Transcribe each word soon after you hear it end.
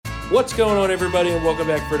What's going on, everybody, and welcome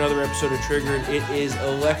back for another episode of Triggered. It is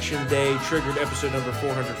Election Day, Triggered episode number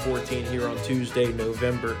 414 here on Tuesday,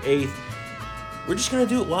 November 8th. We're just going to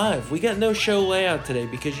do it live. We got no show layout today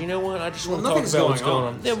because you know what? I just want to talk about what's going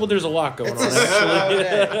on. Yeah, well, there's a lot going on,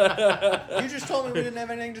 actually. You just told me we didn't have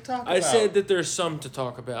anything to talk about. I said that there's some to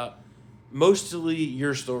talk about. Mostly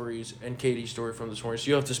your stories and Katie's story from this morning, so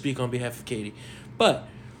you have to speak on behalf of Katie. But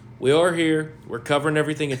we are here. We're covering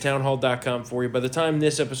everything at townhall.com for you. By the time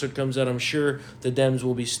this episode comes out, I'm sure the Dems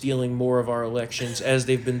will be stealing more of our elections, as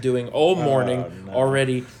they've been doing all morning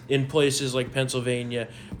already in places like Pennsylvania,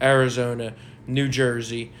 Arizona, New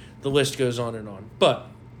Jersey. The list goes on and on. But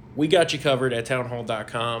we got you covered at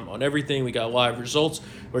townhall.com on everything. We got live results.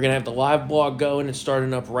 We're going to have the live blog going and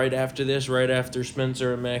starting up right after this, right after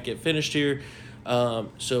Spencer and Matt get finished here.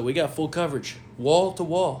 So we got full coverage, wall to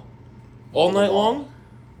wall, all night long.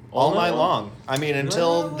 All night long. I mean,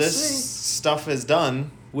 until this stuff is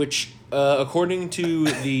done. Which, according to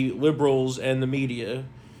the liberals and the media,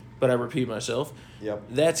 but I repeat myself,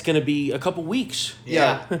 that's going to be a couple weeks.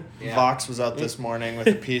 Yeah. Vox was out this morning with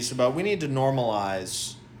a piece about we need to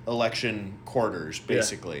normalize election quarters,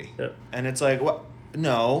 basically. Yeah. And it's like, what?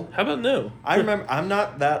 No. How about no? I remember, I'm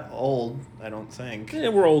not that old, I don't think. Yeah,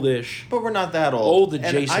 we're oldish. But we're not that old. Old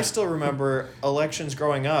adjacent. And I still remember elections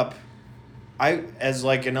growing up. As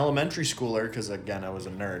like an elementary schooler, because again, I was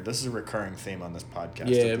a nerd. This is a recurring theme on this podcast.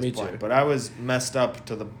 Yeah, at this me point. too. But I was messed up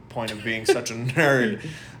to the point of being such a nerd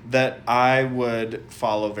that I would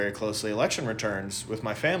follow very closely election returns with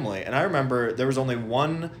my family. And I remember there was only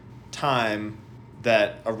one time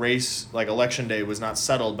that a race, like Election Day, was not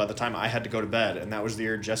settled by the time I had to go to bed, and that was the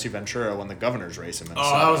year Jesse Ventura won the governor's race in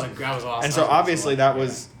Minnesota. Oh, that was awesome. And so obviously that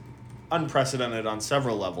was unprecedented on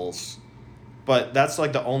several levels. But that's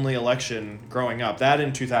like the only election growing up. That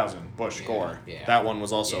in 2000, Bush-Gore. Yeah. That one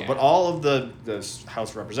was also. Yeah. But all of the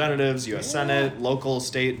House of Representatives, U.S. Senate, local,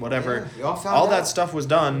 state, whatever, all that stuff was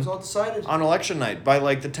done It was all decided on election night. By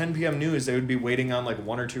like the 10 p.m. news, they would be waiting on like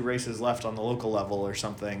one or two races left on the local level or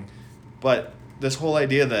something. But this whole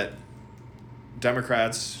idea that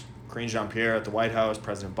Democrats, Karine Jean-Pierre at the White House,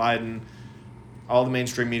 President Biden, all the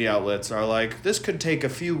mainstream media outlets are like, this could take a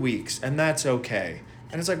few weeks, and that's okay.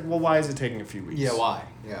 And it's like, well, why is it taking a few weeks? Yeah, why?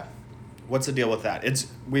 Yeah. What's the deal with that?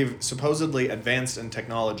 We've supposedly advanced in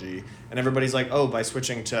technology, and everybody's like, oh, by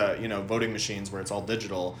switching to, voting machines where it's all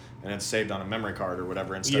digital and it's saved on a memory card or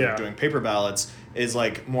whatever instead of doing paper ballots is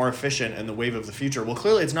like more efficient in the wave of the future. Well,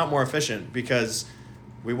 clearly it's not more efficient because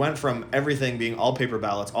we went from everything being all paper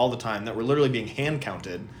ballots all the time that were literally being hand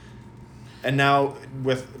counted. And now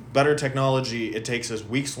with better technology, it takes us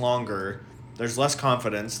weeks longer. There's less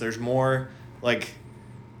confidence. There's more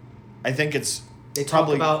I think They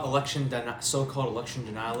probably talk about so-called election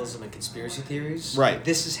denialism and conspiracy theories. Right.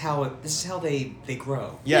 This is how they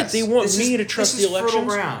grow. Yes. They want me to trust the elections?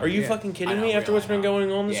 Ground. Are you fucking kidding me after what's been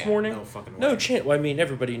going on this morning? No fucking way. No chance. Well, I mean,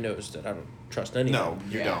 everybody knows that I don't trust anyone. No,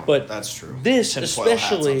 you don't. But that's true. This Tinfoil hats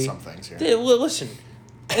especially. on some things here. Listen,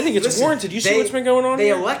 I think it's warranted. You see what's been going on They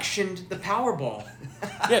here? electioned the Powerball.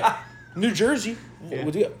 Yeah, New Jersey.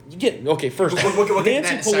 Okay, first, We'll get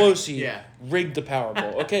Nancy that Pelosi rigged the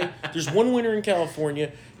Powerball. Okay, there's one winner in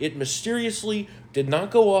California. It mysteriously did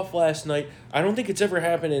not go off last night. I don't think it's ever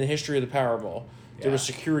happened in the history of the Powerball. There was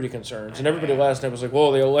security concerns, and everybody last night was like,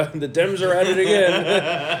 "Whoa, the Dems are at it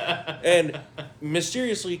again." And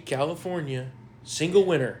mysteriously, California, single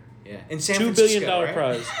winner, In San $2 Francisco, billion right?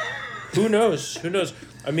 prize. Who knows?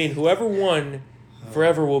 I mean, whoever won.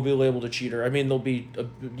 Forever will be labeled a cheater. I mean, they'll be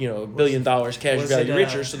 $1 billion cash value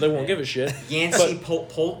richer, so they won't give a shit. Yancey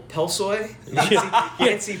Pelsoy?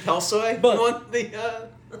 Yancey Pelsoy? But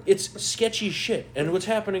it's sketchy shit. And what's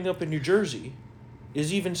happening up in New Jersey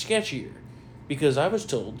is even sketchier. Because I was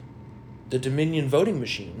told the Dominion voting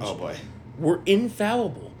machines were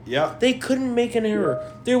infallible. Yeah. They couldn't make an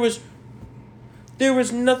error. There was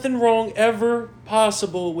nothing wrong ever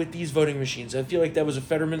possible with these voting machines. I feel like that was a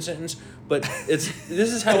Fetterman sentence, but this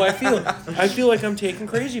is how I feel. I feel like I'm taking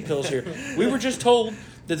crazy pills here. We were just told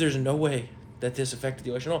that there's no way that this affected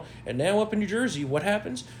the election at all. And now up in New Jersey, what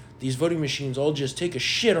happens? These voting machines all just take a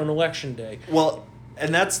shit on election day. Well,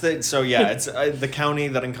 and that's it's the county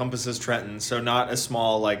that encompasses Trenton, so not a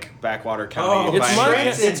small backwater county.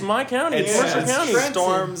 It's my county. It's Mercer County.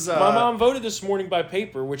 Storms. My mom voted this morning by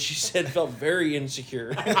paper, which she said felt very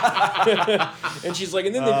insecure. And she's like,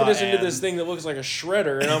 and then they put us into this thing that looks like a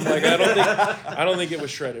shredder, and I'm like, I don't think it was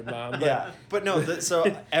shredded, Mom. But no.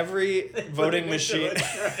 So every voting machine,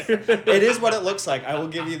 it is what it looks like. I will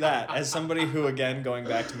give you that. As somebody who, again, going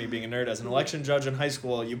back to me being a nerd, as an election judge in high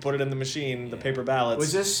school, you put it in the machine, the paper ballot. ballots.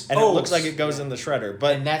 Was this? And it looks like it goes in the shredder.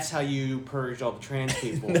 But and that's how you purged all the trans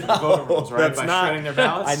people No, from the voter rolls, right? that's By not- shredding their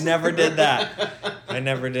ballots. I never did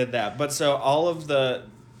that. But so all of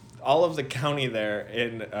the county there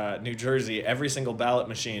in New Jersey, every single ballot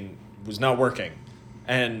machine was not working.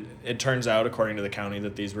 And it turns out, according to the county,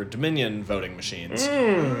 that these were Dominion voting machines.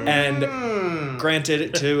 And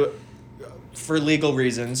granted, for legal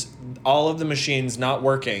reasons, all of the machines not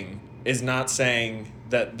working is not saying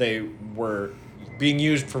that they were being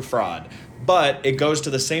used for fraud. But it goes to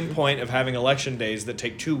the same point of having election days that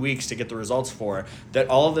take 2 weeks to get the results for, that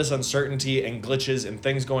all of this uncertainty and glitches and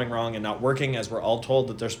things going wrong and not working as we're all told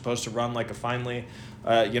that they're supposed to run like a finely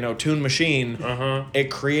tuned machine, it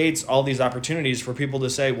creates all these opportunities for people to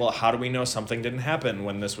say, well, how do we know something didn't happen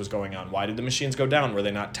when this was going on? Why did the machines go down? Were they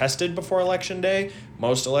not tested before Election Day?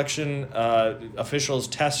 Most election officials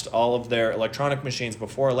test all of their electronic machines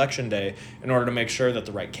before Election Day in order to make sure that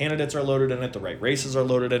the right candidates are loaded in it, the right races are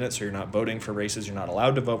loaded in it, so you're not voting for races you're not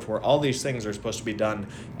allowed to vote for. All these things are supposed to be done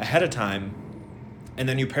ahead of time. And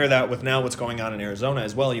then you pair that with now what's going on in Arizona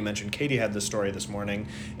as well. You mentioned Katie had this story this morning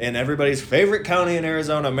in everybody's favorite county in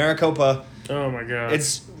Arizona, Maricopa. Oh, my God.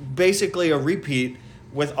 It's basically a repeat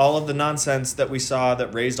with all of the nonsense that we saw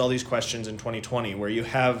that raised all these questions in 2020, where you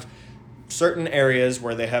have certain areas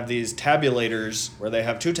where they have these tabulators, where they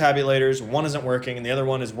have two tabulators, one isn't working and the other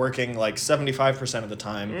one is working like 75% of the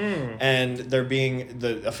time. And they're being,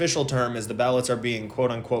 the official term is the ballots are being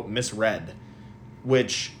quote unquote misread,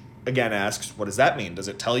 which again asks, what does that mean? Does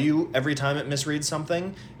it tell you every time it misreads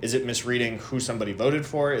something? Is it misreading who somebody voted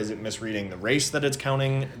for? Is it misreading the race that it's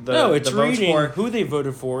counting No, it's the votes reading for? who they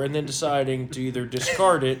voted for and then deciding to either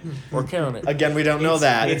discard it or count it. Again, we don't know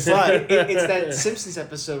that. It's it's that Simpsons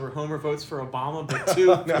episode where Homer votes for Obama, but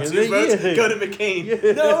two votes Yeah. go to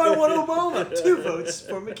McCain. No, I want Obama. 2 votes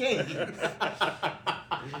for McCain.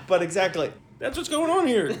 But exactly. That's what's going on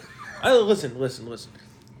here. Listen.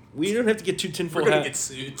 We don't have to get too tinfoil We're gonna hat get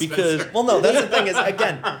sued, because Spencer. Well, no, that's the thing is,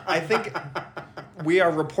 again, I think we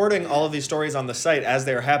are reporting all of these stories on the site as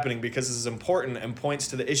they are happening because this is important and points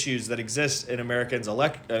to the issues that exist in America's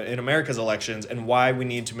elections and why we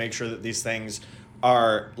need to make sure that these things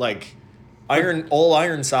are like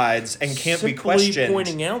iron sides and can't be questioned. Simply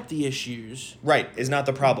pointing out the issues. Right, is not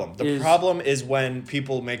the problem. The problem is when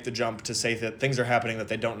people make the jump to say that things are happening that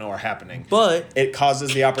they don't know are happening. But it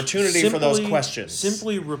causes the opportunity for those questions.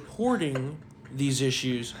 Simply reporting these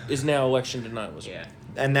issues is now election denialism. Yeah.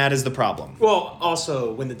 And that is the problem. Well,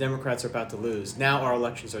 also, when the Democrats are about to lose, now our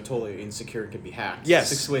elections are totally insecure and can be hacked. Yes.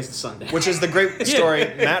 6 ways to Sunday. Which is the great story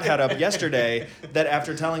Matt had up yesterday, that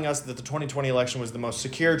after telling us that the 2020 election was the most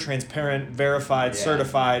secure, transparent, verified,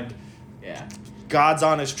 certified, God's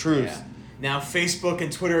honest truth. Yeah. Now Facebook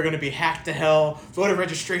and Twitter are going to be hacked to hell. Voter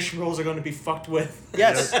registration rolls are going to be fucked with.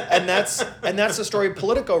 Yes, and that's the story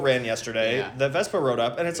Politico ran yesterday that Vespa wrote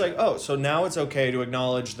up, and it's like, oh, so now it's okay to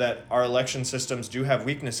acknowledge that our election systems do have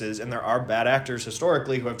weaknesses, and there are bad actors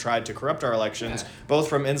historically who have tried to corrupt our elections, both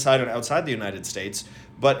from inside and outside the United States.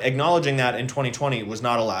 But acknowledging that in 2020 was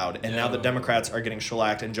not allowed, and now the Democrats are getting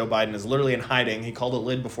shellacked, and Joe Biden is literally in hiding. He called a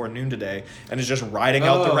lid before noon today, and is just riding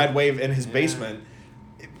out the red wave in his basement.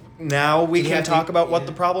 Now we can talk about what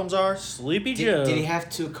the problems are. Sleepy Joe. Did he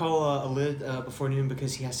have to call a lid before noon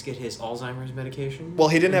because he has to get his Alzheimer's medication? Well,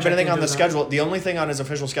 he didn't have anything on the schedule. The only thing on his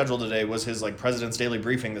official schedule today was his President's Daily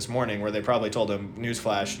Briefing this morning, where they probably told him,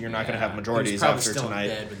 "Newsflash, you're not going to have majorities after tonight." He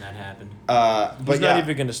was probably still in bed when that happened. But He's not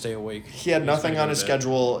even going to stay awake. He had nothing on his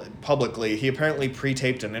schedule publicly. He apparently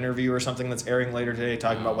pre-taped an interview or something that's airing later today,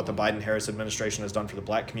 talking about what the Biden-Harris administration has done for the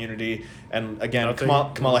black community. And again,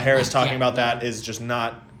 Kamala Harris talking about that is just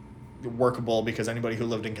not workable, because anybody who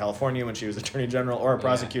lived in California when she was attorney general or a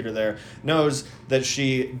prosecutor there knows that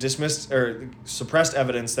she dismissed or suppressed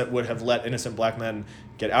evidence that would have let innocent black men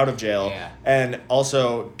get out of jail, and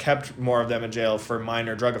also kept more of them in jail for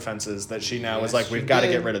minor drug offenses that she now was like, we've got to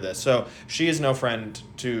get rid of this. So she is no friend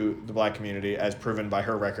to the black community, as proven by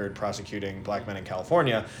her record prosecuting black men in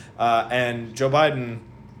California. And Joe Biden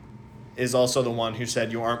is also the one who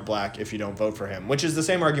said you aren't black if you don't vote for him, which is the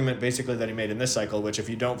same argument basically that he made in this cycle, which if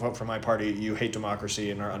you don't vote for my party, you hate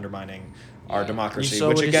democracy and are undermining our democracy. You saw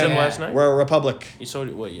which what again, he said last night? we're a republic. You saw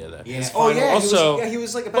it? Well, yeah, that. Yeah. Also, he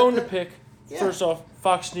was like about bone to pick. First off,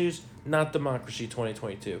 Fox News, not democracy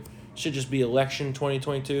 2022. Should just be election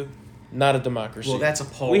 2022, not a democracy. Well, that's a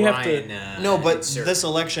Paul we Ryan. Have to, No, but this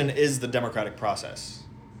election is the democratic process.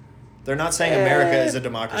 They're not saying America is a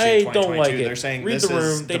democracy in 2022. Don't like it. They're saying read this the room.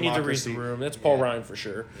 is They democracy. need to read the room. That's Paul Ryan for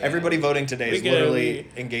sure. Yeah. Everybody voting today is literally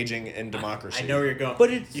engaging in democracy. I know where you're going. But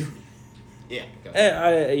it's... Yeah.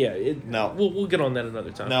 No. We'll get on that another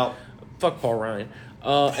time. No. Fuck Paul Ryan.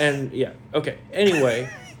 And yeah, okay. Anyway,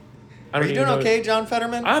 Are you doing okay, John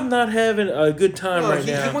Fetterman? I'm not having a good time right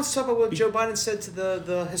now. He wants to talk about what Joe Biden said to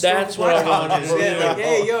the historical That's what I wanted to Yeah, do. like,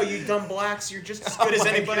 hey, yo, you dumb blacks, you're just as good as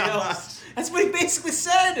anybody else. That's what he basically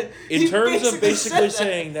said. In terms of basically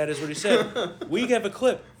saying that is what he said. We have a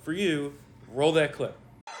clip for you. Roll that clip.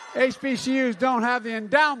 HBCUs don't have the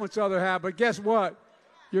endowments others have, but guess what?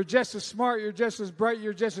 You're just as smart, you're just as bright,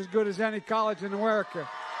 you're just as good as any college in America.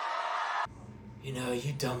 You know,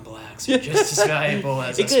 you dumb blacks are just as valuable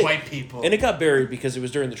as us white people. And it got buried because it was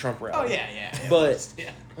during the Trump rally. Oh, yeah. But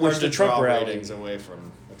Where's the Trump rally ratings away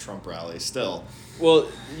from the Trump rally still? Well,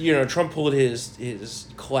 you know, Trump pulled his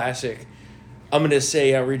classic, I'm going to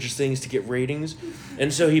say outrageous things to get ratings.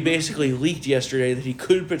 And so he basically leaked yesterday that he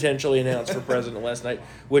could potentially announce for president last night,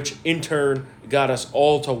 which in turn got us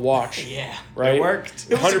all to watch. Yeah. Right? It worked.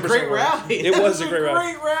 It was a 100% great worked. rally. It was a great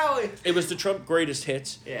rally. It was the Trump greatest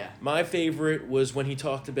hits. Yeah. My favorite was when he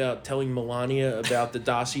talked about telling Melania about the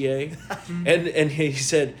dossier. and he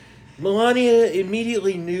said, Melania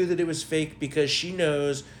immediately knew that it was fake because she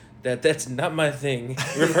knows that's not my thing,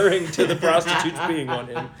 referring to the prostitutes being on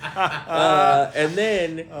him. And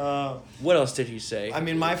then, what else did he say? I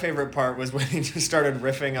mean, my favorite part was when he just started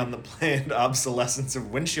riffing on the planned obsolescence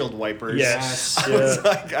of windshield wipers. Yes. I was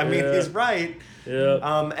like, I mean, he's right.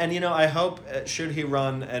 Yeah. And, you know, I hope, should he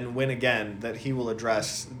run and win again, that he will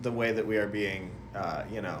address the way that we are being,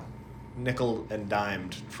 nickel and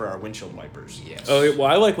dimed for our windshield wipers. Yes. Oh, well,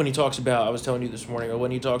 I like when he talks about, I was telling you this morning,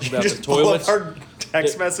 when he talks about Just the toilets. pull up our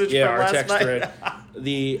text message yeah, from our last text night.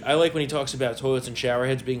 thread. I like when he talks about toilets and shower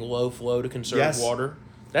heads being low flow to conserve water.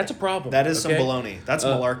 That's a problem. That is okay? some baloney. That's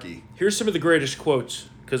malarkey. Here's some of the greatest quotes,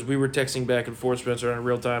 because we were texting back and forth, Spencer, in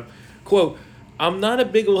real time. Quote, I'm not a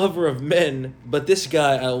big lover of men, but this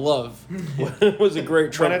guy I love. Was a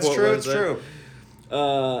great Trump When it's quote. true, it's true.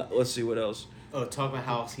 Let's see what else. Oh, talk about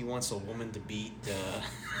how he wants a woman to beat,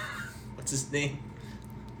 what's his name?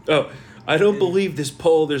 Oh, I don't believe this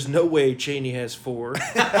poll. There's no way Cheney has 4.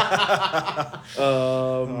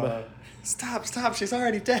 Stop. She's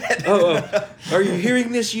already dead. Are you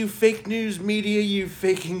hearing this, you fake news media, you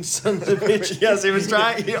faking sons of bitches? Yes, he was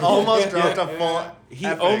trying. He almost dropped a full. He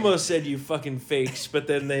epic. almost said you fucking fakes, but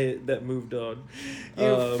then that moved on.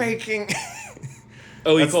 You faking.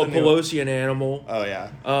 Oh, he That's called the new- Pelosi an animal. Oh yeah.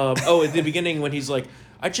 At the beginning when he's like,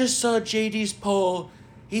 I just saw JD's poll.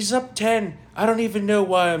 He's up 10. I don't even know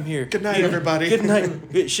why I'm here. Good night, everybody. Good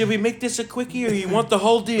night. Should we make this a quickie or you want the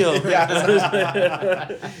whole deal? And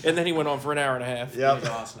then he went on for an hour and a half. Yep.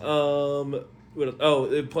 Awesome.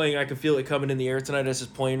 Playing I Can Feel It Coming in the Air Tonight as his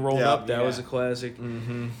plane rolled up. That was a classic.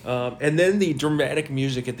 Mm-hmm. And then the dramatic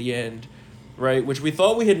music at the end, right, which we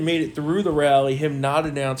thought we had made it through the rally, him not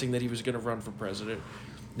announcing that he was going to run for president.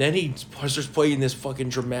 Then he starts playing this fucking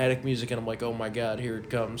dramatic music, and I'm like, oh my God, here it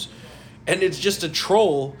comes. And it's just a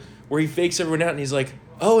troll where he fakes everyone out, and he's like,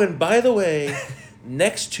 oh, and by the way,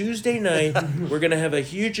 next Tuesday night, we're going to have a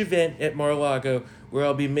huge event at Mar-a-Lago where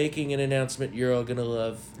I'll be making an announcement you're all going to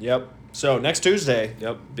love. Yep. So next Tuesday.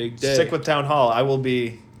 Yep, big day. Stick with Town Hall. I will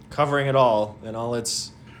be covering it all in all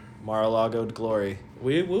its Mar-a-Lago glory.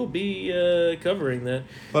 We will be covering that.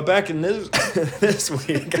 But back in this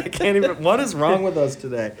week, I can't even. What is wrong with us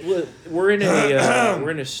today? We're in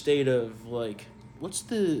a state of like, what's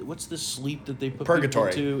the sleep that they put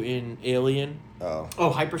Purgatory. people to in Alien? Oh,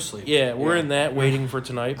 hypersleep. Yeah, we're in that, waiting for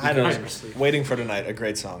tonight. I know. because- Waiting for Tonight, a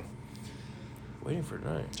great song. Waiting for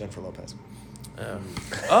tonight. Jennifer Lopez.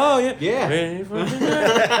 Oh yeah. Yeah. Waiting for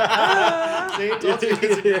tonight. See, told you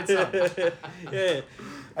it's a great song. Yeah.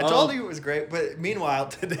 I told you it was great, but meanwhile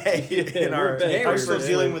today in we're our back. Hey, we're still Hypersleep.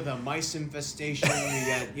 dealing with a mice infestation.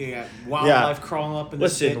 You got wildlife crawling up in the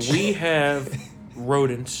Listen, ditch. we have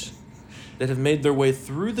rodents that have made their way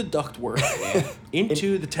through the ductwork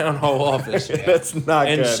into the town hall office. That's not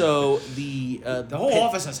And good. so the whole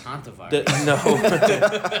office has hantavirus.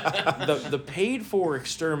 the paid for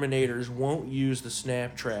exterminators won't use the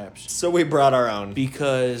snap traps So we brought our own.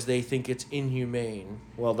 because they think it's inhumane.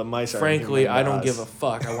 Well, the mice are. Frankly, inhuman I to don't us. give a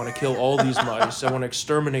fuck. I want to kill all these mice. I want to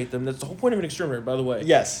exterminate them. That's the whole point of an exterminator, by the way.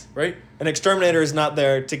 Yes. Right? An exterminator is not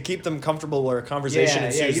there to keep them comfortable where a conversation Yeah,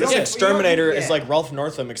 ensues. yeah, you This don't- exterminator you don't- is like Ralph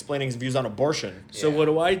Northam explaining his views on abortion. So what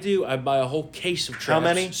do? I buy a whole case of traps. How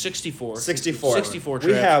many? 64. 64. 64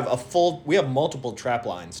 traps. We have multiple trap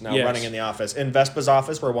lines now Yes. running in the office. In Vespa's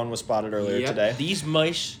office, where one was spotted earlier Yep. today. These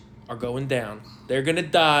mice are going down. They're going to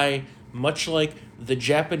die much like the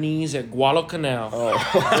Japanese at Guadalcanal.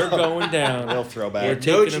 They're going down. Real throwback. They're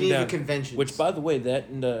No taking them Geneva down. Conventions. Which, by the way, that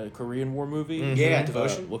in the Korean War movie, Yeah,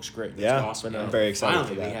 Devotion. looks great. Yeah, awesome. I'm very excited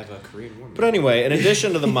Finally, for that. we have a Korean War. But anyway, in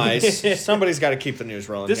addition to the mice, somebody's got to keep the news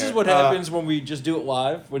rolling. This here. is what happens when we just do it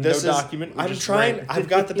live with no document. I'm trying. I've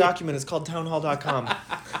got the document. It's called townhall.com.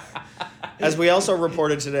 As we also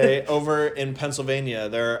reported today, over in Pennsylvania,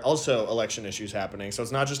 there are also election issues happening. So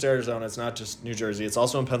it's not just Arizona, it's not just New Jersey, it's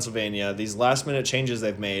also in Pennsylvania. These last-minute changes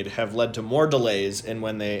they've made have led to more delays in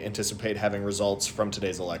when they anticipate having results from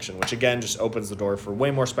today's election, which again just opens the door for way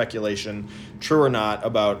more speculation, true or not,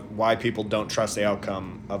 about why people don't trust the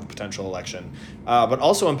outcome of a potential election. But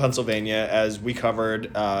also in Pennsylvania, as we covered,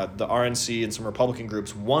 the RNC and some Republican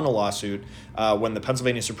groups won a lawsuit when the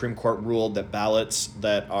Pennsylvania Supreme Court ruled that ballots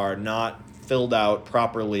that are not filled out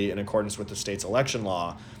properly in accordance with the state's election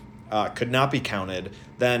law could not be counted.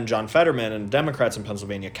 Then John Fetterman and Democrats in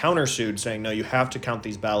Pennsylvania countersued, saying, no, you have to count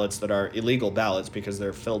these ballots that are illegal ballots because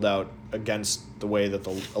they're filled out against the way that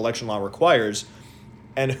the election law requires.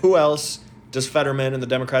 And who else does Fetterman and the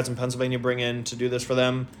Democrats in Pennsylvania bring in to do this for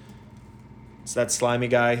them? It's that slimy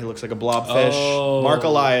guy. He looks like a blobfish. Oh. Mark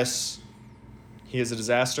Elias. He is a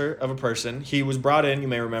disaster of a person. He was brought in, you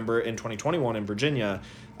may remember, in 2021 in Virginia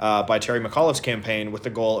by Terry McAuliffe's campaign with the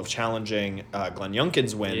goal of challenging Glenn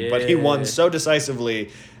Youngkin's win. But he won so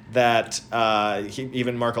decisively that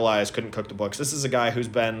even Mark Elias couldn't cook the books. This is a guy who's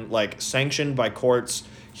been sanctioned by courts.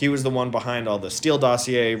 He was the one behind all the Steele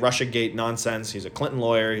dossier, Russiagate nonsense. He's a Clinton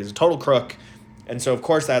lawyer. He's a total crook. And so, of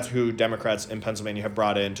course, that's who Democrats in Pennsylvania have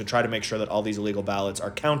brought in to try to make sure that all these illegal ballots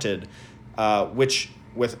are counted, which,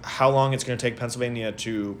 with how long it's going to take Pennsylvania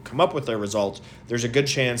to come up with their results, there's a good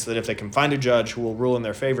chance that if they can find a judge who will rule in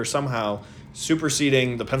their favor somehow,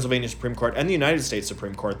 superseding the Pennsylvania Supreme Court and the United States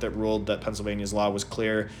Supreme Court that ruled that Pennsylvania's law was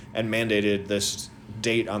clear and mandated this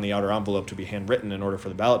date on the outer envelope to be handwritten in order for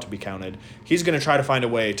the ballot to be counted, he's going to try to find a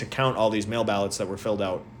way to count all these mail ballots that were filled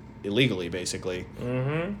out illegally, basically.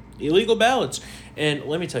 Illegal ballots. And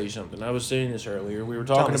let me tell you something. I was saying this earlier. We were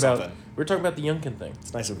talking about the Youngkin thing.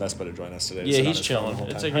 It's nice of Vespa to join us today. Yeah, he's chilling.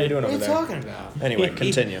 It's like, how you doing over there? What are you talking about? Anyway,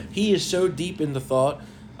 continue. He is so deep in the thought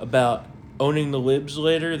about owning the libs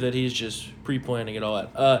later that he's just pre-planning it all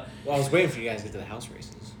out. Well, I was waiting for you guys to get to the house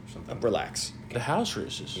races or something. Relax. The house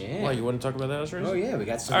races. Yeah. Why, you want to talk about the house races? Oh yeah, we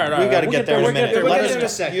got some. All right, We got to we'll get there in a minute. We'll Let get us there in a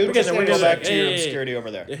second. You We'll get just there in a go back second. to your Hey. obscurity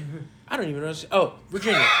over there. I don't even know. Oh,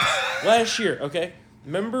 Virginia. Last year, okay?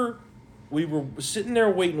 Remember, we were sitting there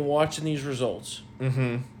waiting, watching these results.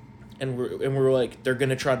 Mm-hmm. And we're like, they're going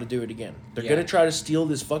to try to do it again. They're going to try to steal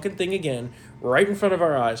this fucking thing again right in front of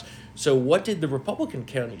our eyes. So what did the Republican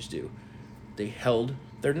counties do? They held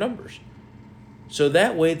their numbers. So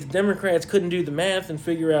that way the Democrats couldn't do the math and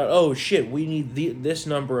figure out, oh, shit, we need this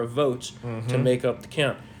number of votes to make up the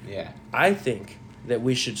count. Yeah. I think that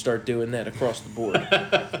we should start doing that across the board.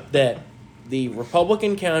 That the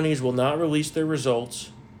Republican counties will not release their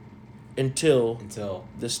results until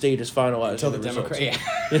the state is finalized. Until the results. Democrat.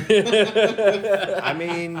 I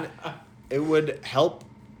mean, it would help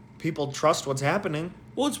people trust what's happening.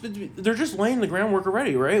 Well, they're just laying the groundwork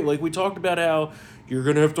already, right? Like we talked about how you're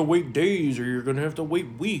going to have to wait days or you're going to have to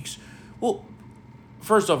wait weeks. Well,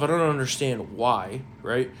 first off, I don't understand why,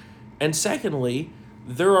 right? And secondly,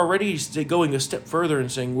 they're already going a step further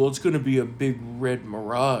and saying, well, it's going to be a big red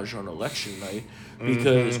mirage on election night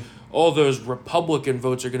because all those Republican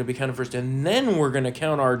votes are going to be counted first, and then we're going to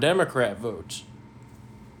count our Democrat votes.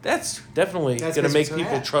 That's definitely going to make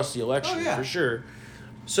people trust the election for sure.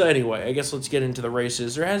 So anyway, I guess let's get into the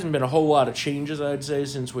races. There hasn't been a whole lot of changes, I'd say,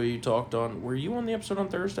 since we talked on... Were you on the episode on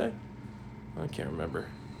Thursday? I can't remember.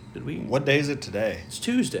 Did we? What day is it today? It's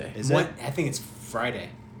Tuesday. Is it? I think it's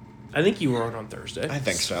Friday. I think you were on Thursday. I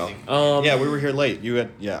think so. Yeah, we were here late. You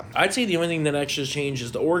had, I'd say the only thing that actually has changed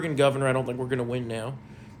is the Oregon governor. I don't think we're going to win now.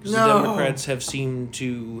 Because No. the Democrats have seemed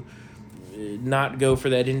to not go for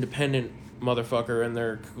that independent motherfucker, and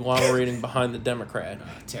they're conglomerating behind the Democrat.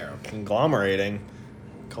 Terrible. Conglomerating.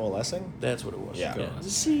 Coalescing? That's what it was. Yeah. It was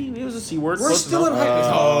a C word. We're Close still in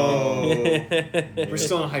enough. We're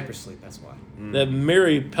still in hypersleep. That's why. That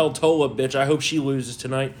Mary Peltola bitch, I hope she loses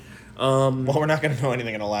tonight. Well, we're not going to know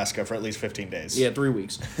anything in Alaska for at least 15 days. Yeah, 3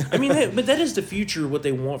 weeks. I mean, but that is the future, what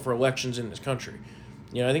they want for elections in this country.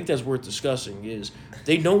 You know, I think that's worth discussing, is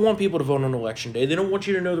they don't want people to vote on Election Day. They don't want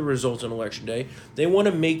you to know the results on Election Day. They want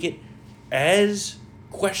to make it as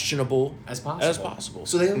questionable as possible.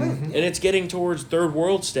 So they win. And it's getting towards third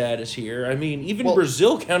world status here. I mean, even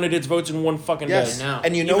Brazil counted its votes in one fucking day. Now.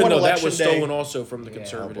 And you know even what though election that was day... stolen also from the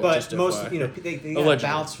conservatives. But just most, FYI. they got Allegedly.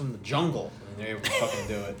 ballots from the jungle. And they're able to fucking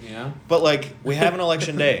do it, you know? But, like, we have an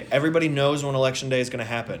election day. Everybody knows when election day is going to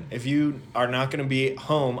happen. If you are not going to be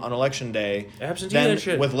home on election day, Absentee then that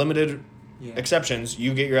shit. with limited Yeah. exceptions,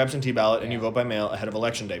 you get your absentee ballot and you vote by mail ahead of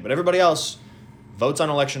election day. But everybody else votes on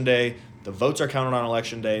election day. The votes are counted on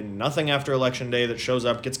election day. Nothing after election day that shows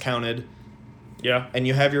up gets counted. Yeah. And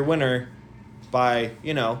you have your winner by,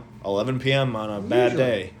 11 p.m. on a bad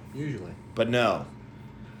day. Usually. But no,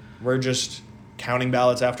 we're just counting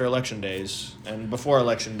ballots after election days and before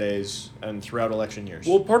election days and throughout election years.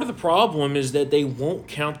 Well, part of the problem is that they won't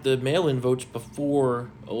count the mail-in votes before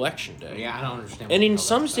election day. Yeah, I don't understand. And in how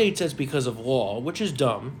some that's states, that's because of law, which is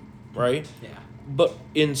dumb, right? done. Yeah. But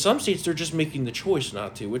in some states, they're just making the choice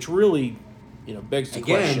not to, which really, begs the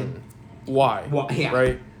Again, question, why? yeah.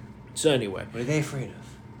 Right? So anyway, What are they afraid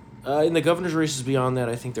of? in the governor's races beyond that,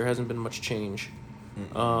 I think there hasn't been much change.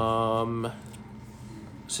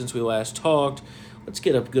 Since we last talked. Let's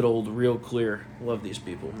get up good old Real Clear. Love these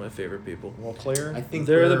people. My favorite people. Well, clear. I think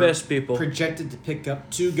They're the we're best people. Projected to pick up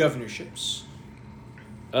 2 governorships.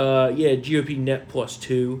 GOP net plus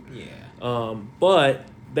 2. Yeah. But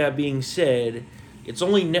that being said, it's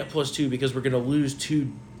only net plus 2 because we're going to lose 2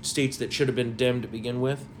 states that should have been Dem to begin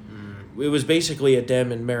with. It was basically a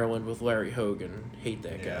Dem in Maryland with Larry Hogan. Hate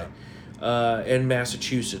that guy. And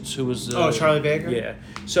Massachusetts, who was... Charlie Baker? Yeah.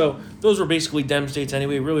 So those were basically Dem states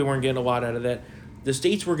anyway. Really weren't getting a lot out of that. The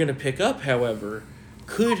states we're going to pick up, however,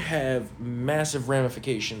 could have massive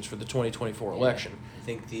ramifications for the 2024 election. I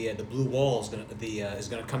think the blue wall is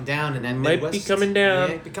gonna come down, and that Might be Midwest, coming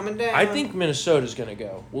down. Yeah, be coming down. I think Minnesota's going to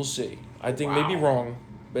go. We'll see. I think maybe wrong,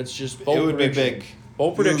 but it's just It bold would be prediction. big.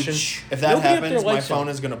 Bold prediction. Huge. If that Nobody up there happens, my likes him. phone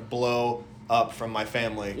is going to blow up from my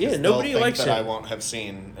family. 'Cause Yeah, they'll nobody think likes that him. I won't have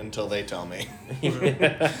seen until they tell me.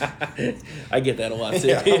 I get that a lot too.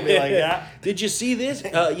 Yeah, I'll be like, yeah. Did you see this?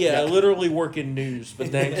 Yeah, I literally work in news, but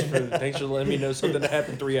thanks for letting me know something that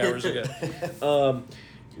happened 3 hours ago.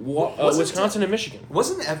 Wisconsin and Michigan.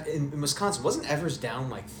 In Wisconsin? Wasn't Evers down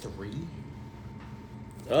like 3?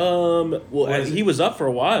 He was up for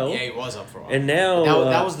a while. Yeah, he was up for a while. And now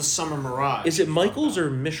that was the summer mirage. Is it Michaels or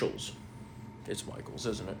Michels? It's Michaels,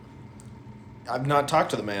 isn't it? I've not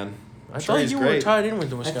talked to the man. I thought you were tied in with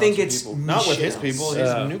the Wisconsin think it's people. Not with his people. He's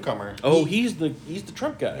Uh, a newcomer. Oh, he's the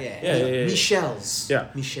Trump guy. Yeah. Michelle's. Yeah.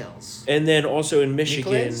 Michelle's. And then also in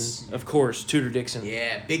Michigan, Nicholas? of course, Tudor Dixon.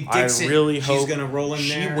 Yeah, Big I Dixon. really She's hope gonna roll in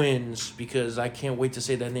she there. wins because I can't wait to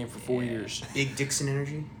say that name for 4 years. Big Dixon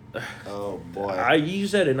energy. Oh, boy. I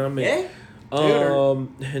use that and I'm in. Yeah.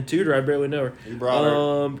 Tudor, I barely know her. You brought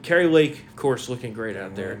her. Carrie Lake, of course, looking great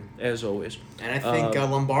out there as always. And I think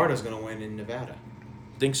Lombardo's gonna win in Nevada.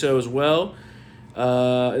 Think so as well.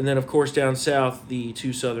 And then of course down south, the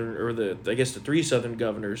 3 southern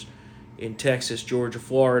governors in Texas, Georgia,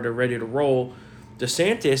 Florida, ready to roll.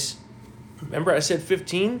 DeSantis, remember I said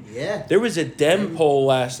 15? Yeah. There was a Dem poll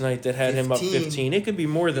last night that had him up 15. 15. It could be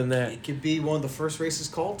more than that. It could be one of the first races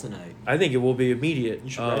called tonight. I think it will be immediate. You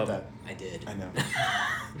should write that. I did. I know.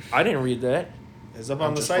 I didn't read that. It's up on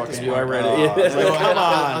I'm the just site fucking this you. I morning. read it. Oh, it's like, come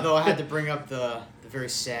on. Although I had to bring up the very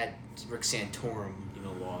sad Rick Santorum,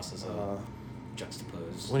 loss as a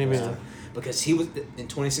juxtaposed. What do you mean? Because he was in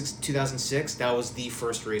 2006. That was the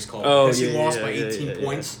first race call. Oh, because he yeah, lost yeah, by yeah, 18 yeah,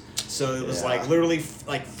 points. So it was Yeah. like literally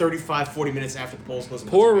 35, 40 minutes after the polls closed. in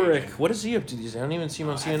Poor Pennsylvania. Rick. What is he up to these days? I don't even see him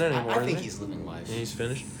on CNN anymore. I think isn't he's living life. he? He's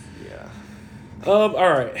finished. Yeah. All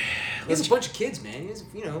right. He has a bunch of kids, man. He has,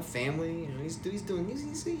 family. He's doing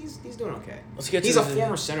okay. Let's get to He's a the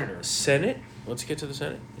former senator. Senate. Let's get to the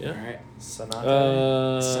Senate. Yeah. All right.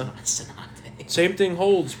 Sonata. Senate. Same thing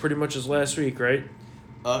holds pretty much as last week, right?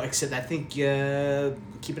 Except I think keep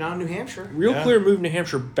an eye on New Hampshire. Real Yeah. Clear moved New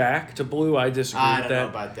Hampshire back to blue. I disagree I with don't know that.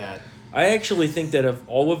 about that. I actually think that of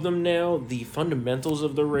all of them now, the fundamentals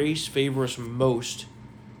of the race favor us most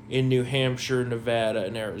in New Hampshire, Nevada,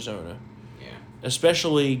 and Arizona. Yeah.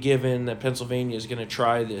 Especially given that Pennsylvania is going to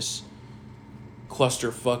try this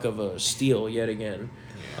clusterfuck of a steal yet again.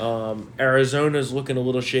 Arizona's looking a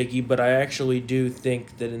little shaky, but I actually do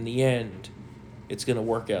think that in the end, it's going to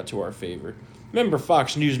work out to our favor. Remember,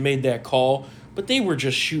 Fox News made that call, but they were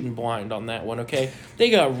just shooting blind on that one, okay? They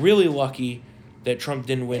got really lucky that Trump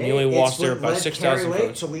didn't win. He only lost there by 6,000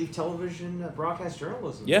 votes. To leave television broadcast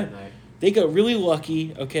journalism. Yeah. Tonight. They got really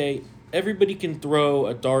lucky, okay? Everybody can throw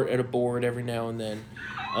a dart at a board every now and then.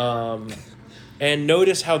 And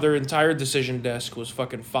notice how their entire decision desk was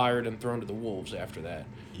fucking fired and thrown to the wolves after that.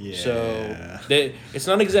 Yeah. So it's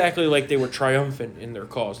not exactly like they were triumphant in their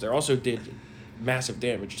cause. They also did massive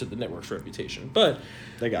damage to the network's reputation. But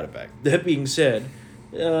They got it back. that being said,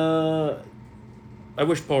 I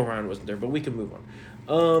wish Paul Ryan wasn't there, but we can move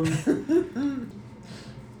on.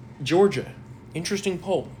 Georgia. Interesting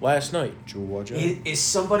poll last night. Georgia. Is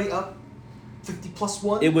somebody up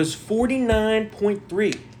 50+1? It was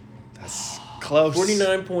 49.3. That's close.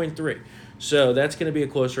 49.3. So that's going to be a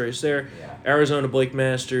close race there. Yeah. Arizona, Blake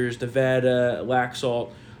Masters, Nevada,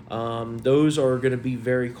 Laxalt. Those are going to be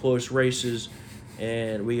very close races.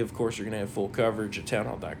 And we, of course, are going to have full coverage at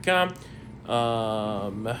townhall.com.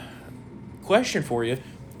 Question for you.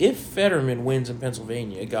 If Fetterman wins in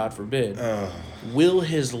Pennsylvania, God forbid, will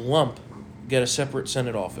his lump get a separate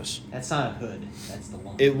Senate office? That's not a hood. That's the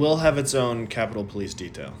one. It will have its own Capitol Police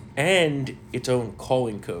detail. And its own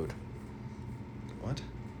calling code. What?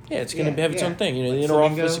 Yeah, it's going to have its own thing. You know, Like the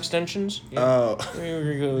inter-office flamingo? extensions. Oh. We're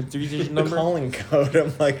going to go with 3-digit The number. calling code.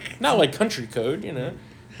 I'm like... Not like country code, you know.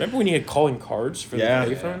 Remember when you had calling cards for Yeah.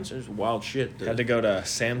 the payphones? It was wild shit. Had to go to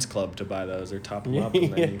Sam's Club to buy those or top them up, and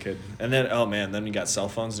Yeah. then you could. And then, oh man, then you got cell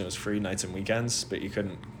phones and it was free nights and weekends, but you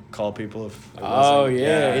couldn't call people if. It Oh, wasn't.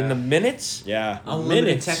 yeah. In the minutes? Yeah. Unlimited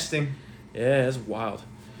minutes. texting. Yeah, that's wild.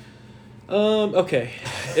 Okay.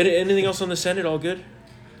 Anything else on the Senate? All good?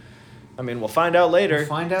 I mean, we'll find out later. We'll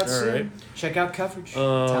find out All soon. right. Check out coverage.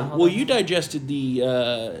 Well, you digested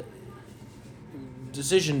the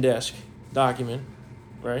decision desk document,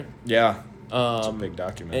 right? Yeah. It's a Um, big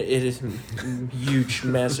document. It is a huge,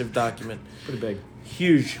 massive document. Pretty big.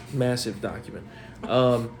 Huge, massive document.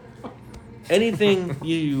 Anything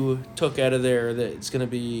you took out of there that's going to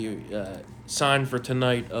be signed for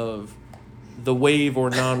tonight of the wave or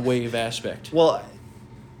non-wave aspect? Well,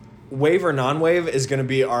 wave or non-wave is going to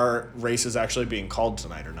be our races actually being called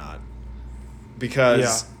tonight or not.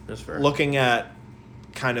 Because that's fair. looking at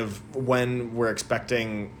kind of when we're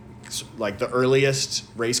expecting like the earliest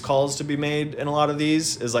race calls to be made in a lot of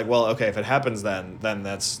these is like, well, okay, if it happens then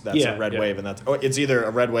that's Yeah, a red yeah. wave, and it's either a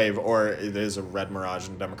red wave or it is a red mirage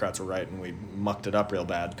and Democrats were right and we mucked it up real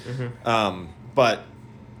bad. Mm-hmm. But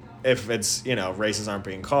if it's, races aren't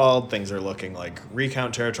being called, things are looking like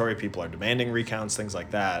recount territory, people are demanding recounts, things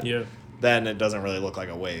like that. Yeah. Then it doesn't really look like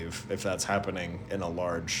a wave if that's happening in a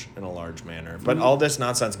large manner. But all this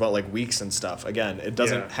nonsense about like weeks and stuff, again, it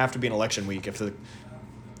doesn't Yeah. have to be an election week if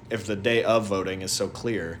the day of voting is so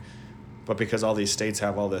clear. But because all these states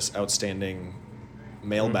have all this outstanding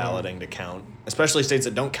mail balloting to count, especially states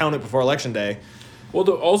that don't count it before election day. Well,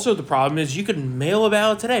 also the problem is you can mail a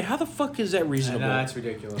ballot today. How the fuck is that I reasonable? know, that's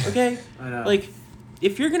ridiculous. Okay? I know. Like,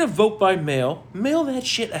 if you're going to vote by mail, mail that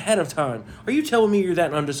shit ahead of time. Are you telling me you're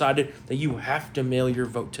that undecided that you have to mail your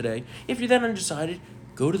vote today? If you're that undecided,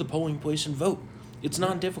 go to the polling place and vote. It's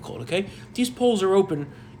not difficult, okay? These polls are open,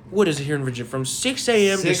 what is it here in Virginia, from 6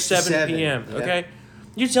 a.m. to 6 to 7 p.m., yeah. okay?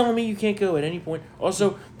 You're telling me you can't go at any point?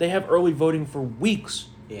 Also, they have early voting for weeks.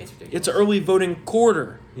 Yeah, it's ridiculous. It's an early voting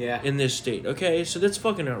quarter Yeah. in this state, okay? So that's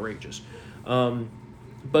fucking outrageous.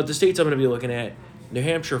 But the states I'm going to be looking at, New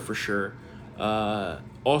Hampshire for sure.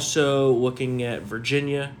 Also looking at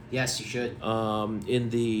Virginia Yes, you should. in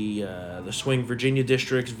the swing Virginia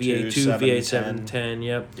districts, VA2, 7, VA7, 10,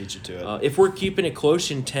 yep. Beat you to it. If we're keeping it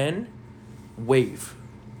close in 10, wave.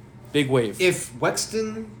 Big wave. If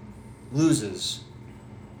Wexton loses,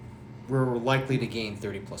 we're likely to gain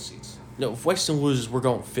 30+ seats. No, if Weston loses, we're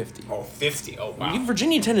going 50. Oh, 50. Oh, wow.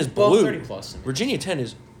 Virginia 10 is Well, blue. 30 plus, I mean. Virginia 10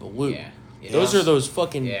 is blue. Yeah. Yeah. Those are those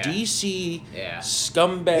fucking Yeah. DC Yeah.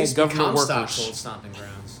 scumbag government workers. Old stomping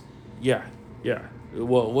grounds. Yeah, yeah.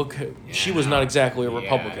 Well, look, she was not exactly a Yeah,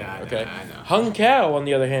 Republican, I know, okay? I know. Hung Cow, on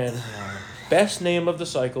the other hand, best name of the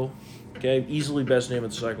cycle, okay? Easily best name of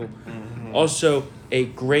the cycle. Also, a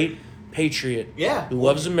great patriot Yeah. who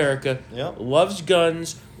loves America, Yep. loves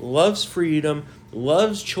guns, loves freedom,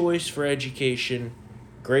 loves choice for education.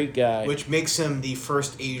 Great guy. Which makes him the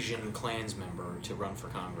first Asian Klans member to run for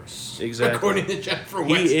Congress. Exactly. According to Jennifer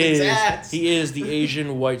Weston's he ads. is the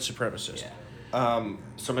Asian white supremacist. Yeah.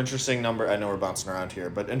 Some interesting number. I know we're bouncing around here,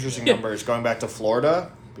 but interesting Yeah. numbers going back to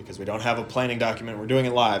Florida because we don't have a planning document. We're doing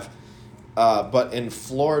it live. But in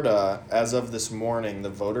Florida, as of this morning, the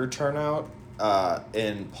voter turnout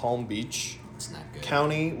in Palm Beach It's not good.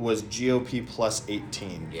 County was GOP plus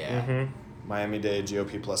 18. Yeah. Mm-hmm. Miami-Dade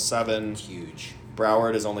GOP plus 7. Huge.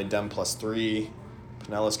 Broward is only Dem plus 3.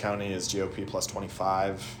 Pinellas County is GOP plus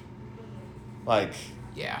 25. Like,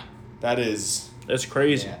 Yeah. that is... That's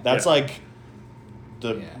crazy. Yeah. That's like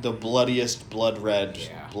the Yeah. the bloodiest blood red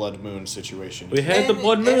Yeah. blood moon situation. We had the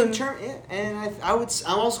blood moon.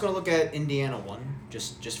 I'm also going to look at Indiana one,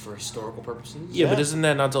 just for historical purposes. Yeah, but Yeah. isn't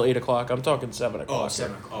that not until 8 o'clock? I'm talking 7 o'clock. Oh,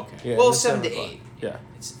 7 o'clock. Okay. Yeah, well, it's 7 to 7 o'clock. 8. Yeah.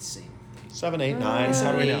 It's insane. 7, 8, 9.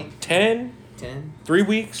 How do we know? 10, 10. 3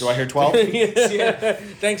 weeks. Do I hear 12? Yeah.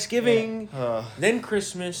 Thanksgiving, then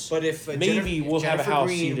Christmas. But if maybe we'll have a Jennifer house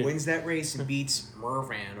Green seated. wins that race and beats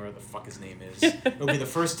Mervan, or the fuck his name is, it'll be the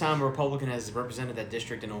first time a Republican has represented that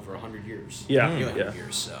district in over 100 years. Yeah, Nearly yeah. 100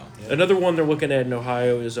 years. So Another one they're looking at in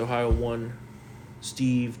Ohio is Ohio 1,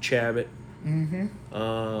 Steve Chabot. Mm-hmm.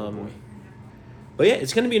 But yeah,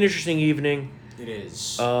 it's going to be an interesting evening. it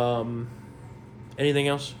is. Anything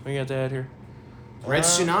else we got to add here? Red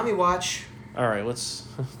Tsunami Watch. All right, let's.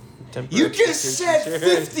 temper You just said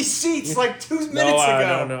expectations. 50 seats like 2 minutes No,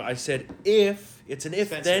 ago. no. I said if. It's an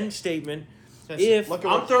Spencer. if-then statement. Spencer, If. look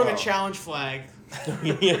at I'm what- throwing oh. a challenge flag.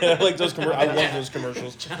 Yeah, like those commercials. I love those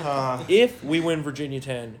commercials. If we win Virginia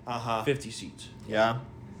 10, 50 seats. Yeah.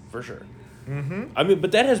 For sure. Mm-hmm. I mean,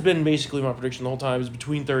 but that has been basically my prediction the whole time, is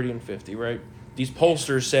between 30 and 50, right? These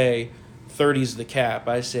pollsters say 30 is the cap.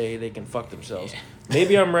 I say they can fuck themselves.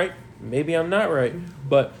 Maybe I'm right. Maybe I'm not right.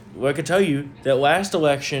 But I can tell you that last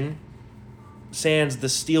election, sans the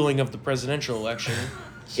stealing of the presidential election,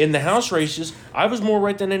 in the House races, I was more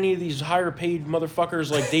right than any of these higher paid motherfuckers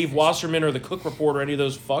like Dave Wasserman or the Cook Report or any of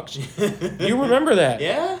those fucks. You remember that?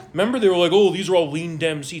 Yeah? Remember they were like, oh, these are all lean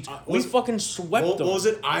Dem seats. We was- fucking swept What them. was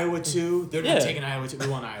it? Iowa 2? They're Yeah. not taking Iowa 2. We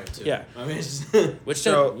want Iowa 2. Yeah. I mean, it's Which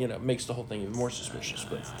So- then, makes the whole thing even more suspicious.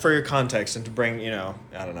 But For your context and to bring, I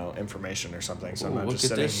don't know, information or something, so I'm Ooh, not look just at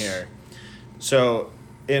sitting this. here. So,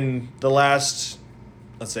 in the last,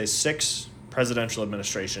 let's say, 6 presidential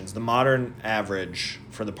administrations, the modern average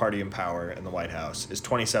for the party in power in the White House is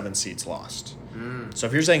 27 seats lost. So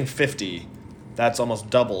if you're saying 50, that's almost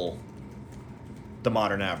double the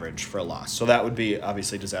modern average for a loss. So that would be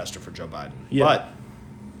obviously disaster for Joe Biden. Yeah. But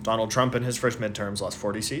Donald Trump in his first midterms lost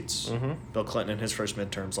 40 seats. Mm-hmm. Bill Clinton in his first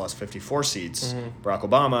midterms lost 54 seats. Barack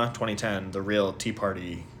Obama, 2010, the real Tea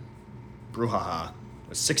Party brouhaha,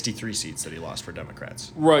 was 63 seats that he lost for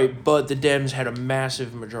Democrats. right, but the Dems had a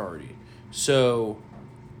massive majority. So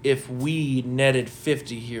if we netted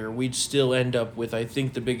 50 here, we'd still end up with, I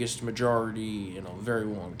think, the biggest majority in a very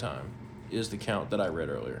long time, is the count that I read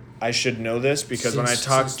earlier. I should know this because when I Since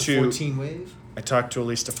talked the to 14 wave. I talked to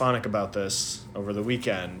Elise Stefanik about this over the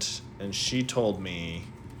weekend, and she told me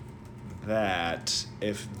that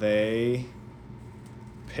if they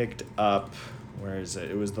picked up, where is it?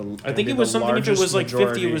 It was the. I think it was something, if it was like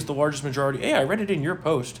 50, it was the largest majority. Hey, I read it in your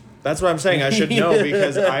post. That's what I'm saying. I should know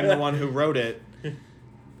because I'm the one who wrote it.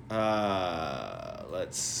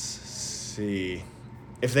 Let's see.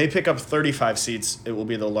 If they pick up 35 seats, it will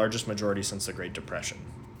be the largest majority since the Great Depression.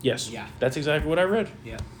 Yes. Yeah. That's exactly what I read.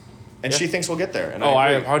 Yeah. And Yeah. she thinks we'll get there. And Oh, I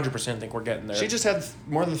agree. 100% think we're getting there. She just had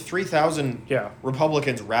more than 3,000 Yeah.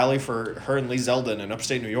 Republicans rally for her and Lee Zeldin in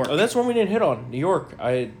upstate New York. Oh, that's one we didn't hit on. New York.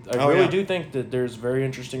 I Oh, really yeah. do think that there's very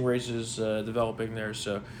interesting races developing there,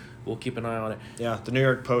 so we'll keep an eye on it. Yeah, the New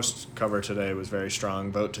York Post cover today was very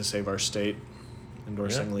strong. Vote to save our state,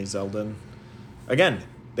 endorsing Yeah. Lee Zeldin. Again,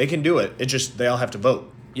 they can do it. It just they all have to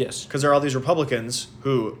vote Yes. because there are all these Republicans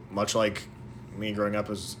who, much like me growing up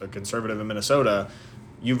as a conservative in Minnesota,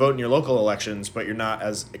 you vote in your local elections, but you're not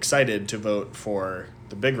as excited to vote for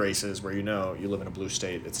the big races where you live in a blue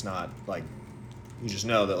state. It's not like you just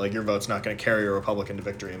know that like your vote's not going to carry a Republican to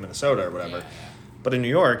victory in Minnesota or whatever. Yeah. But in New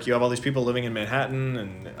York, you have all these people living in Manhattan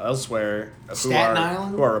and elsewhere Staten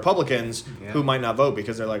Island? who are Republicans Yeah. who might not vote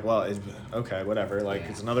because they're like, well, okay, whatever. Like, Yeah.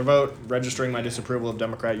 it's another vote registering my disapproval of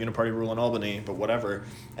Democrat uniparty rule in Albany, but whatever.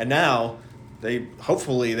 And now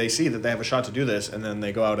hopefully they see that they have a shot to do this, and then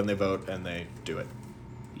they go out and they vote and they do it.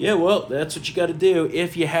 Yeah, well, that's what you got to do.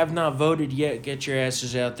 If you have not voted yet, get your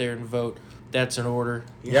asses out there and vote. That's an order.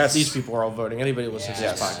 Yes. These people are all voting. Anybody who listens to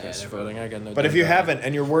this Yes. podcast is Yeah, voting. I got no But doubt if you about it. haven't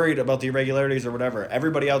and you're worried about the irregularities or whatever,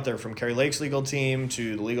 everybody out there from Kerry Lake's legal team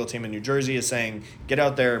to the legal team in New Jersey is saying, get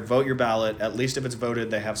out there, vote your ballot. At least if it's voted,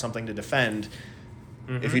 they have something to defend.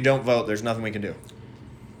 If you don't vote, there's nothing we can do.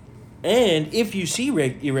 And if you see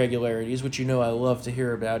irregularities, which you know I love to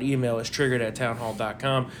hear about, email us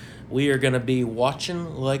triggered@townhall.com. We are going to be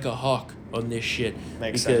watching like a hawk on this shit.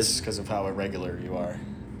 Makes sense because of how irregular you are.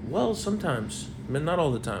 Well, sometimes. I mean, not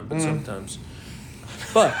all the time, but sometimes.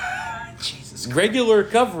 But regular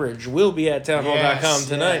coverage will be at townhall.com Yes,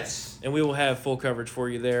 tonight. yes. And we will have full coverage for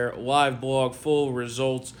you there. Live blog, full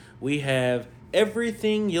results. We have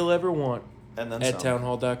everything you'll ever want And then at some.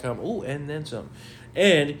 townhall.com. Oh, and then some.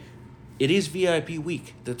 And it is VIP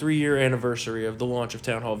week, the 3-year anniversary of the launch of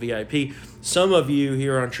Town Hall VIP. Some of you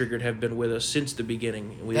here on Triggered have been with us since the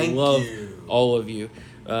beginning. We Thank love you. all of you.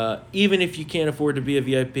 Even if you can't afford to be a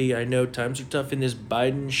VIP, I know times are tough in this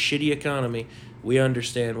Biden shitty economy. We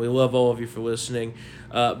understand. We love all of you for listening.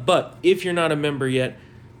 But if you're not a member yet,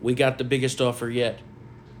 we got the biggest offer yet.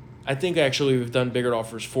 I think actually we've done bigger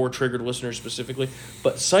offers for triggered listeners specifically,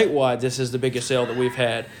 but site-wide, this is the biggest sale that we've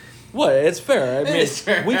had. What? It's fair. I mean, It's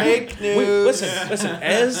fair. Fake news. Listen.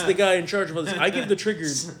 As the guy in charge of all this, I give the triggered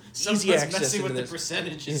easy access messing into with this. the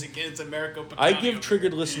percentages against America. I give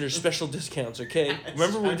triggered listeners special discounts. Okay,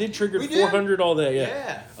 remember we did triggered We did. 400 all day.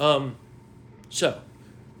 Yeah. So,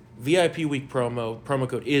 VIP Week promo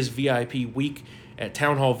code is VIP Week at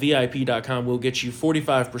townhallvip.com. We'll get you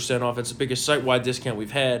 45% off. It's the biggest site-wide discount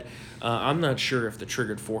we've had. I'm not sure if the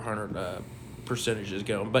triggered 400 percentage is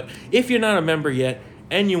going, but if you're not a member yet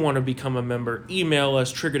and you want to become a member, email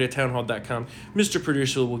us, triggered@townhall.com. Mr.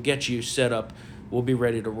 Producer will get you set up. We'll be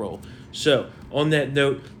ready to roll. So, on that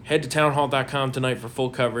note, head to townhall.com tonight for full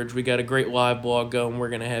coverage. We got a great live blog going. We're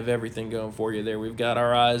going to have everything going for you there. We've got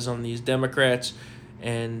our eyes on these Democrats,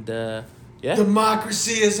 and yeah.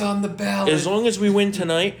 Democracy is on the ballot. As long as we win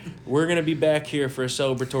tonight, we're going to be back here for a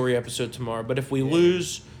celebratory episode tomorrow. But if we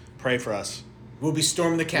lose, Pray for us. We'll be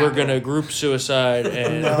storming the Capitol. we're going to group suicide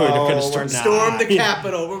and No, we're going to we're start. not. storm the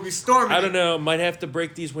Capitol. We'll be storming. I don't know. Might have to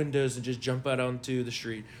break these windows and just jump out onto the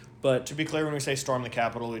street. But To be clear, when we say storm the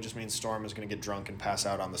Capitol, we just mean Storm is going to get drunk and pass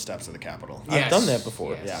out on the steps of the Capitol. I've done that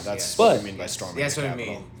before. Yeah, that's yes. what But- we mean by storming That's the what I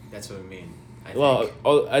Capitol. mean. That's what I mean. I well,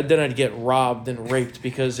 think. then I'd get robbed and raped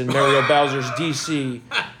because in Mario Bowser's DC,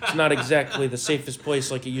 it's not exactly the safest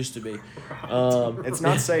place like it used to be. It's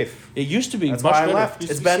not safe. It used to be That's much why I better. left.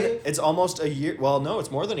 Used It's to be been safe? it's almost a year. Well, no,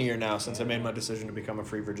 it's more than a year now since I made my decision to become a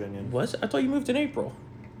free Virginian. Was it? I thought you moved in April.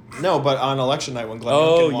 No, but on election night when Glenn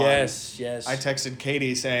Oh, Youngkin won, yes. I texted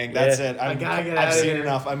Katie saying, "That's Yeah. it. I gotta get I've outta seen here.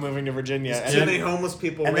 enough. I'm moving to Virginia." There's And too then many homeless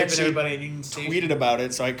people and then raping she everybody in Union Station. tweeted about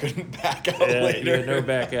it, so I couldn't back out Yeah, later. yeah, no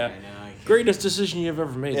back out. I know. I can't- Greatest decision you've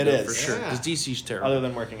ever made, It though, is. for sure. Yeah. Because DC's terrible. Other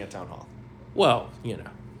than working at town hall. Well, you know.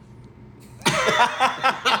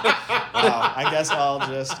 Wow, I guess I'll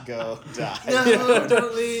just go die. No,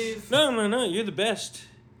 don't leave. No. You're the best.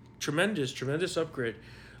 Tremendous upgrade.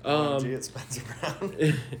 Gee, it's Spencer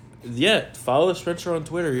Brown. Yeah, follow Spencer on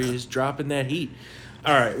Twitter. He's dropping that heat.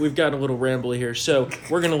 All right, we've got a little rambly here, so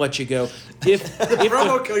we're gonna let you go. If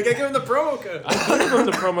Promo code. You gotta give him the promo code. I put it on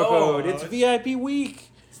the promo Oh, code, it's VIP Week.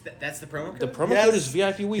 That's the promo code? The promo Yes. code is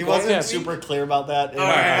VIP Week. He all wasn't caps. super clear about that. All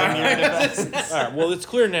right. All right, well, it's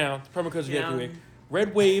clear now. The promo code is VIP Yeah. Week.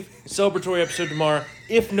 Red Wave, celebratory episode tomorrow.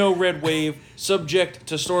 If no Red Wave, subject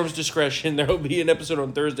to Storm's discretion, there will be an episode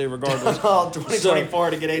on Thursday regardless. Oh,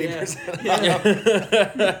 2024 to get 80%.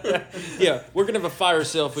 Yeah, we're going to have a fire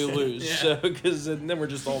sale if we lose. Yeah. So, because then we're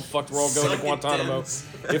just all fucked. We're all going to Suck it, Guantanamo.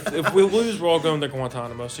 Dems. If we lose, we're all going to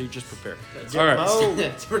Guantanamo, so you just prepare. All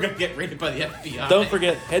right. We're gonna get raided by the FBI. Don't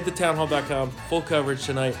forget, head to townhall.com. Full coverage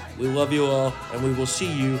tonight. We love you all, and we will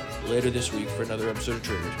see you later this week for another episode of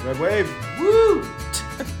Triggers. Red Wave. Woo!